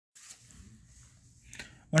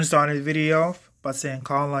I want to start this video off by saying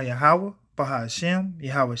call on Yahweh, Baha Hashem,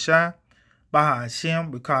 Yahweh Shai, Baha Hashem,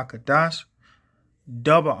 B'Kah Kadash.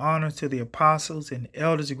 Double honor to the apostles and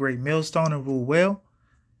elders of Great Millstone and Rule Well.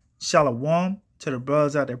 Shalom to the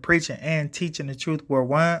brothers out there preaching and teaching the truth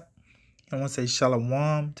worldwide. I want to say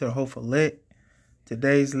shalom to the hopeful elect.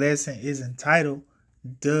 Today's lesson is entitled,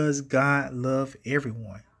 Does God Love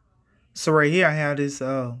Everyone? So right here I have this,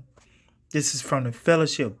 this is from the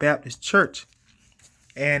Fellowship Baptist Church.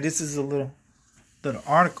 And this is a little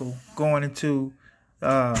article going into,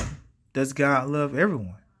 does God love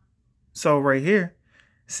everyone? So right here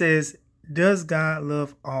it says, does God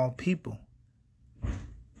love all people?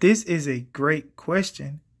 This is a great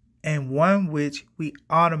question and one which we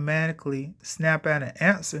automatically snap out an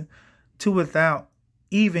answer to without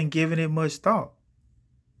even giving it much thought,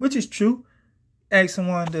 which is true. Ask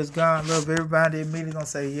someone, does God love everybody? They're immediately going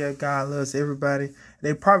to say, yeah, God loves everybody.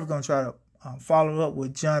 They're probably going to try to follow up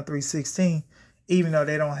with John 3:16, even though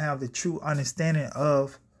they don't have the true understanding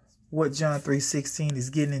of what John 3:16 is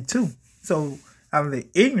getting into. So out of the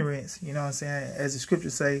ignorance, you know what I'm saying, as the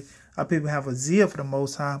scriptures say, our people have a zeal for the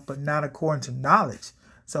Most High, but not according to knowledge.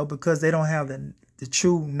 So because they don't have the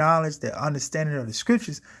true knowledge, the understanding of the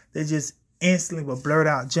scriptures, they just instantly will blurt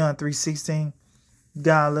out John 3:16,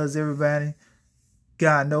 God loves everybody,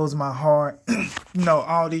 God knows my heart,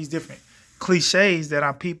 all these different cliches that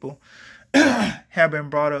our people have been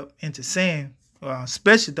brought up into saying,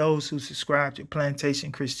 especially those who subscribe to plantation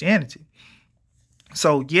Christianity.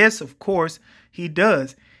 So yes, of course, he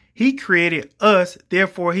does. He created us,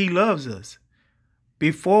 therefore he loves us.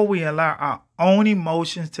 Before we allow our own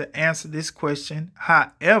emotions to answer this question,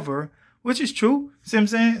 however, which is true, see what I'm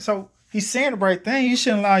saying? So he's saying the right thing. You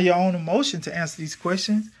shouldn't allow your own emotion to answer these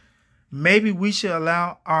questions. Maybe we should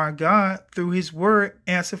allow our God, through his word,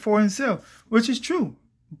 answer for himself, which is true.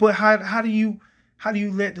 But how do you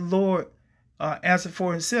let the Lord answer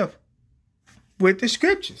for himself? With the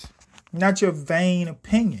scriptures, not your vain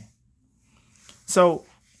opinion. So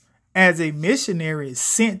as a missionary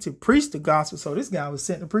sent to preach the gospel, so this guy was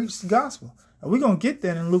sent to preach the gospel. And we're going to get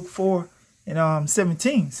that in Luke 4 and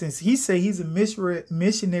 17. Since he said he's a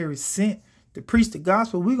missionary sent to preach the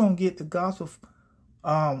gospel, we're going to get the gospel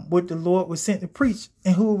what the Lord was sent to preach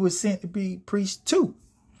and who it was sent to be preached to.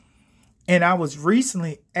 And I was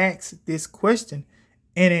recently asked this question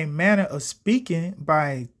in a manner of speaking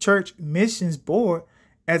by a church missions board.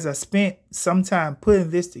 As I spent some time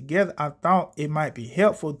putting this together, I thought it might be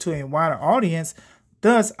helpful to a wider audience.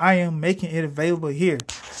 Thus, I am making it available here.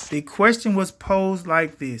 The question was posed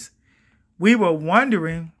like this. We were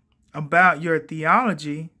wondering about your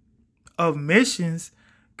theology of missions.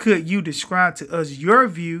 Could you describe to us your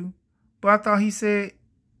view? But I thought he said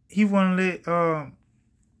he wanted to let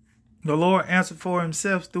the Lord answer for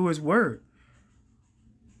himself through his word.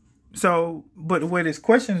 So, but the way this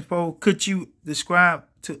question is posed, could you describe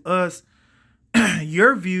to us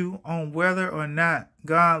your view on whether or not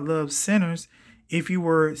God loves sinners if you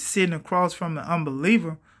were sitting across from an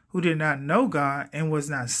unbeliever who did not know God and was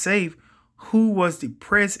not saved, who was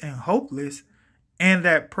depressed and hopeless, and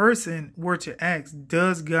that person were to ask,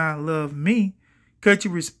 does God love me? Could you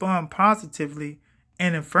respond positively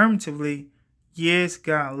and affirmatively, yes,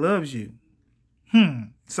 God loves you?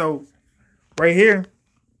 So right here,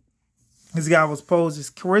 this guy was posed this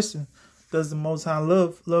question, does the Most High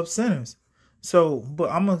love sinners? So, but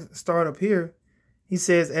I'm going to start up here. He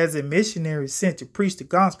says, as a missionary sent to preach the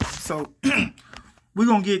gospel. So we're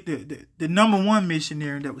going to get the number one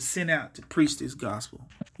missionary that was sent out to preach this gospel,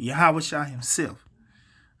 Yahweh Shai himself.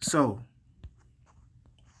 So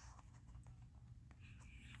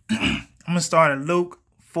I'm going to start at Luke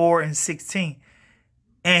 4:16.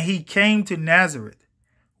 And he came to Nazareth,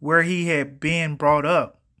 where he had been brought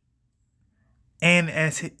up. And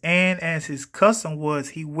as his custom was,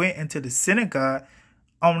 he went into the synagogue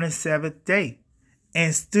on the Sabbath day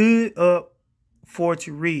and stood up for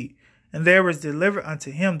to read. And there was delivered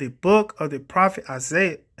unto him the book of the prophet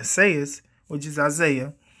Isaiah, which is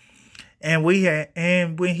Isaiah. And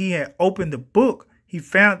when he had opened the book, he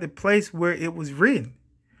found the place where it was written,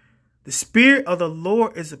 the Spirit of the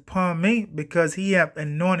Lord is upon me, because he hath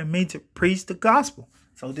anointed me to preach the gospel.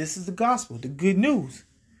 So this is the gospel, the good news.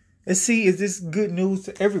 Let's see, is this good news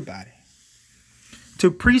to everybody?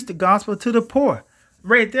 To preach the gospel to the poor.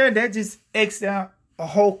 Right there, that just X'd out a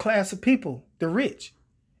whole class of people, the rich.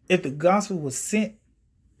 If the gospel was sent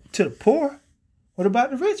to the poor, what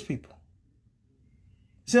about the rich people?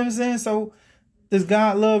 See what I'm saying? So does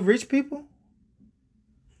God love rich people?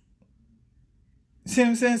 See what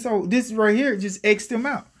I'm saying? So this right here just X'd them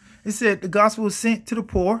out. It said the gospel was sent to the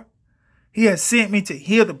poor. He has sent me to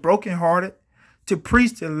heal the brokenhearted, to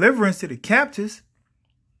preach deliverance to the captives.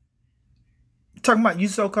 Talking about you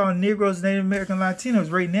so-called Negroes, Native American,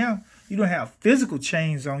 Latinos. Right now, you don't have physical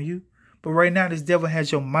chains on you. But right now, this devil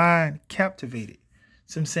has your mind captivated.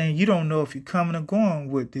 So I'm saying you don't know if you're coming or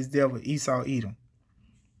going with this devil, Esau, Edom.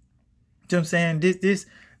 So I'm saying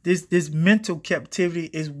this mental captivity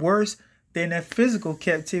is worse than that physical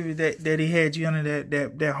captivity that he had you under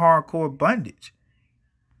that hardcore bondage.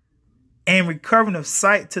 And recovering of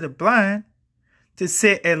sight to the blind, to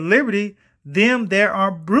set at liberty them that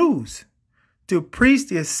are bruised, to preach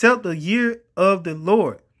the acceptable year of the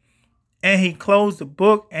Lord. And he closed the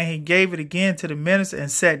book, and he gave it again to the minister,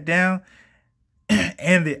 and sat down.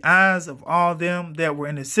 And the eyes of all them that were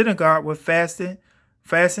in the synagogue were fastened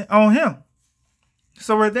on him.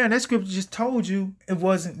 So right there, that scripture just told you it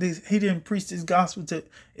wasn't this. He didn't preach this gospel to.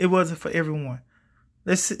 It wasn't for everyone.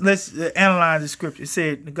 Let's analyze the scripture. It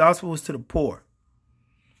said the gospel was to the poor,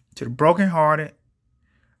 to the brokenhearted,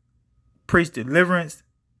 preach deliverance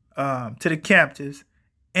to the captives,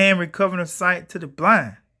 and recovering of sight to the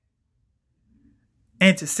blind,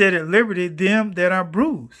 and to set at liberty them that are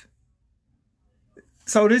bruised.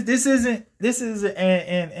 So this isn't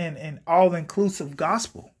an all-inclusive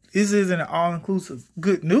gospel. This isn't an all-inclusive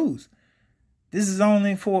good news. This is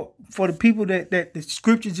only for the people that the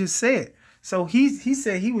scripture just said. So he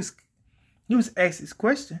said he was asked this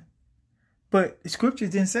question, but the scripture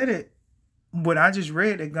didn't say that. What I just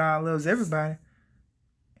read, that God loves everybody.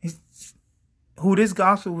 Who this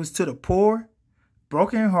gospel was to the poor,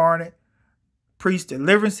 brokenhearted, preach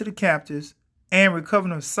deliverance to the captives, and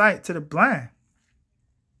recovering of sight to the blind.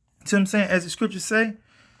 See what I'm saying? As the scriptures say,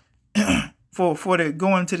 for the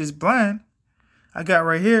going to this blind, I got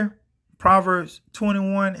right here, Proverbs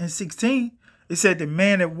 21:16. It said, the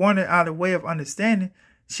man that wandered out of the way of understanding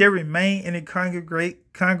shall remain in the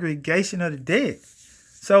congregation of the dead.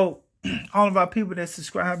 So all of our people that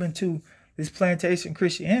subscribing to this plantation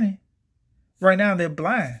Christianity, right now they're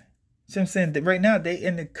blind. See what I'm saying? Right now they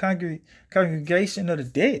in the congregation of the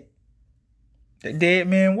dead. The dead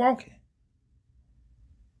man walking.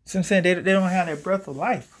 See what I'm saying? They don't have that breath of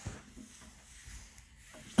life.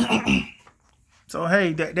 So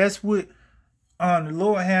hey, that's what the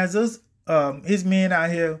Lord has us. His men out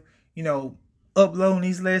here, uploading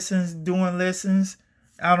these lessons, doing lessons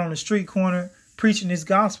out on the street corner, preaching this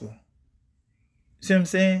gospel. See what I'm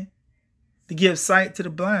saying? To give sight to the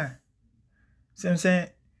blind. See what I'm saying?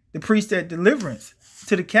 To preach that deliverance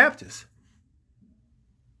to the captives.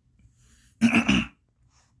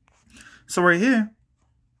 So right here,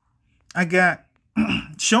 I got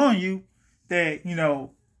showing you that,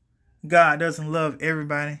 God doesn't love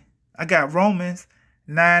everybody. I got Romans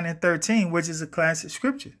 9:13, which is a classic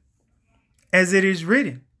scripture. As it is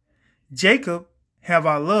written, Jacob have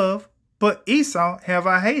I loved, but Esau have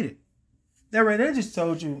I hated. That right there just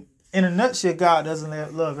told you, in a nutshell, God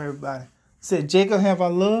doesn't love everybody. It said, Jacob have I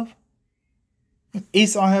loved,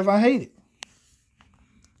 Esau have I hated.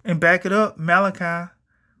 And back it up, Malachi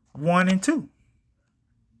 1:2.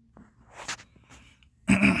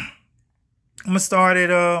 I'm going to start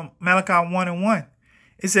at Malachi 1:1.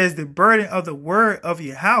 It says, the burden of the word of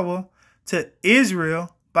Yahweh to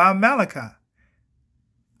Israel by Malachi.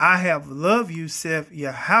 I have loved you, saith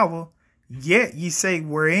Yahweh, yet ye say,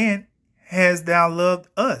 wherein hast thou loved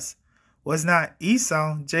us? Was not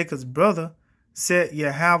Esau Jacob's brother? Said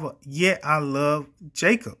Yahweh, yet I loved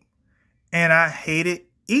Jacob. And I hated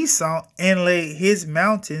Esau, and laid his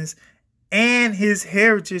mountains and his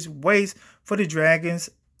heritage waste for the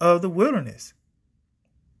dragons of the wilderness.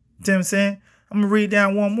 See what I'm saying? I'm going to read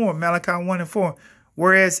down one more, Malachi 1:4.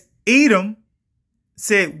 Whereas Edom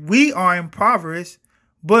said, we are impoverished,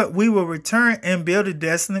 but we will return and build the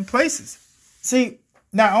desolate places. See,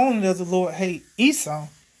 not only does the Lord hate Esau,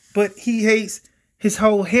 but he hates his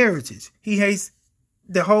whole heritage. He hates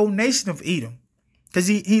the whole nation of Edom. Because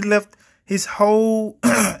he left his whole,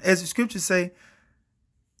 as the scriptures say,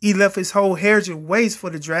 he left his whole heritage waste for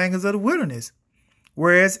the dragons of the wilderness.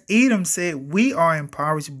 Whereas Edom said, we are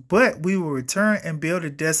impoverished, but we will return and build the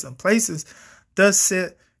desolate places. Thus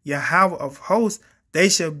said Yahweh of hosts, they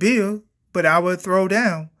shall build, but I will throw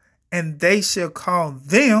down, and they shall call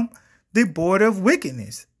them the border of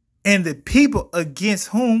wickedness, and the people against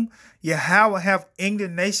whom Yahweh have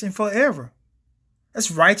indignation forever. That's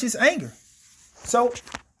righteous anger. So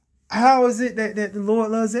how is it that the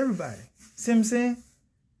Lord loves everybody? See what I'm saying?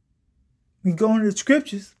 We go into the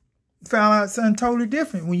scriptures, found out something totally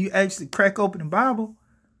different. When you actually crack open the Bible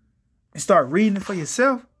and start reading it for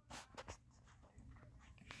yourself.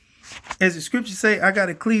 As the scriptures say, I got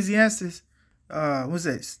Ecclesiastes, what's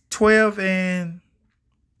that?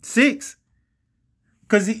 12:6.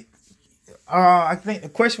 Because I think the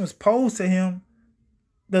question was posed to him,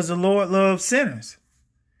 does the Lord love sinners?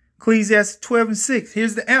 Ecclesiastes 12:6.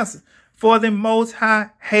 Here's the answer. For the Most High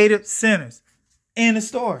hated sinners. End of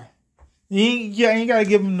story. You ain't got to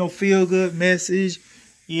give them no feel-good message.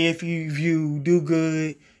 Yeah, if you do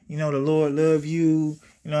good, the Lord love you.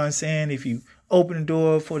 You know what I'm saying? If you open the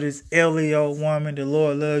door for this elderly old woman, the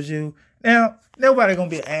Lord loves you. Now, nobody going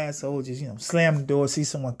to be an asshole, just, slam the door, see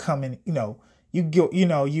someone coming, you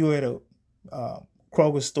at a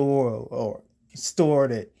Kroger store or store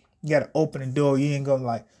that you got to open the door. You ain't going to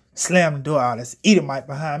like slam the door out. Let's eat a mic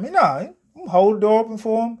behind me. No, I'm hold the door open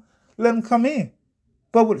for them. Let them come in.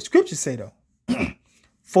 But what the scriptures say though,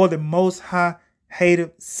 for the Most High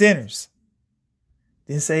hated sinners.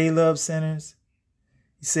 Didn't say he loved sinners.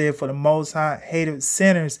 He said for the Most High hated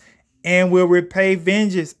sinners and will repay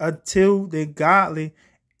vengeance unto the godly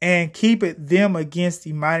and keepeth them against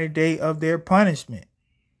the mighty day of their punishment.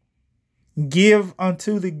 Give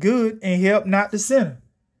unto the good and help not the sinner.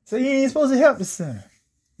 So you ain't supposed to help the sinner.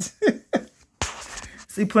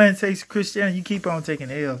 See, plantation Christianity, you keep on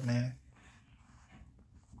taking L's, man.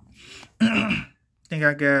 Think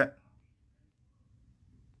I got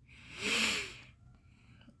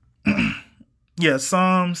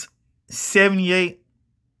Psalms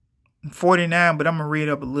 78:49, but I'm gonna read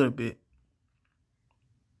up a little bit.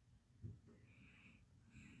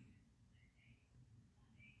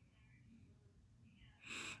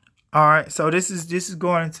 All right, so this is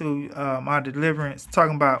going into our deliverance,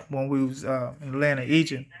 talking about when we was in the land of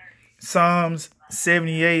Egypt. Psalms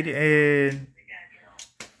 78 and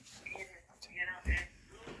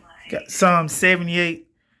Psalm 78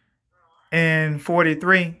 and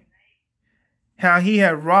 43. How he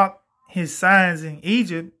had wrought his signs in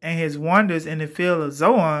Egypt and his wonders in the field of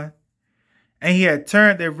Zoan, and he had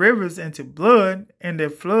turned their rivers into blood and their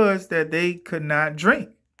floods that they could not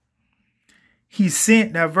drink. He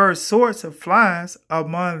sent diverse sorts of flies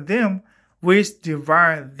among them, which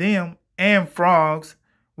devoured them, and frogs,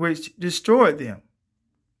 which destroyed them.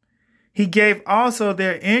 He gave also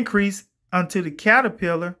their increase unto the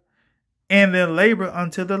caterpillar, and their labor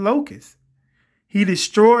unto the locust. He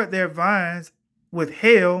destroyed their vines with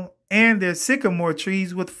hail, and their sycamore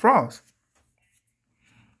trees with frost.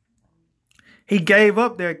 He gave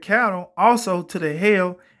up their cattle also to the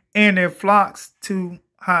hail, and their flocks to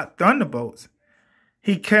hot thunderbolts.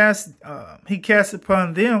 He cast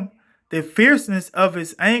upon them the fierceness of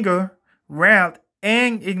his anger, wrath,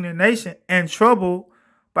 and indignation, and trouble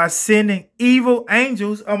by sending evil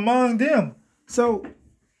angels among them. So,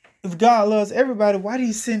 if God loves everybody, why did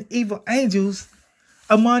he send evil angels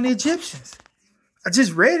among the Egyptians? I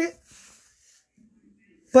just read it.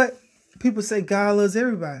 But people say God loves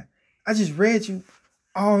everybody. I just read you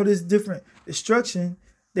all this different destruction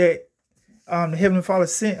that the Heavenly Father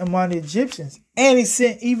sent among the Egyptians. And he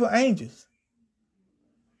sent evil angels.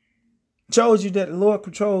 Shows you that the Lord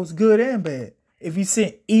controls good and bad. If he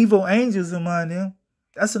sent evil angels among them,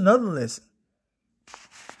 that's another lesson.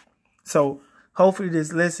 So hopefully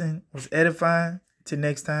this lesson was edifying. Till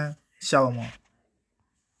next time, Shalom.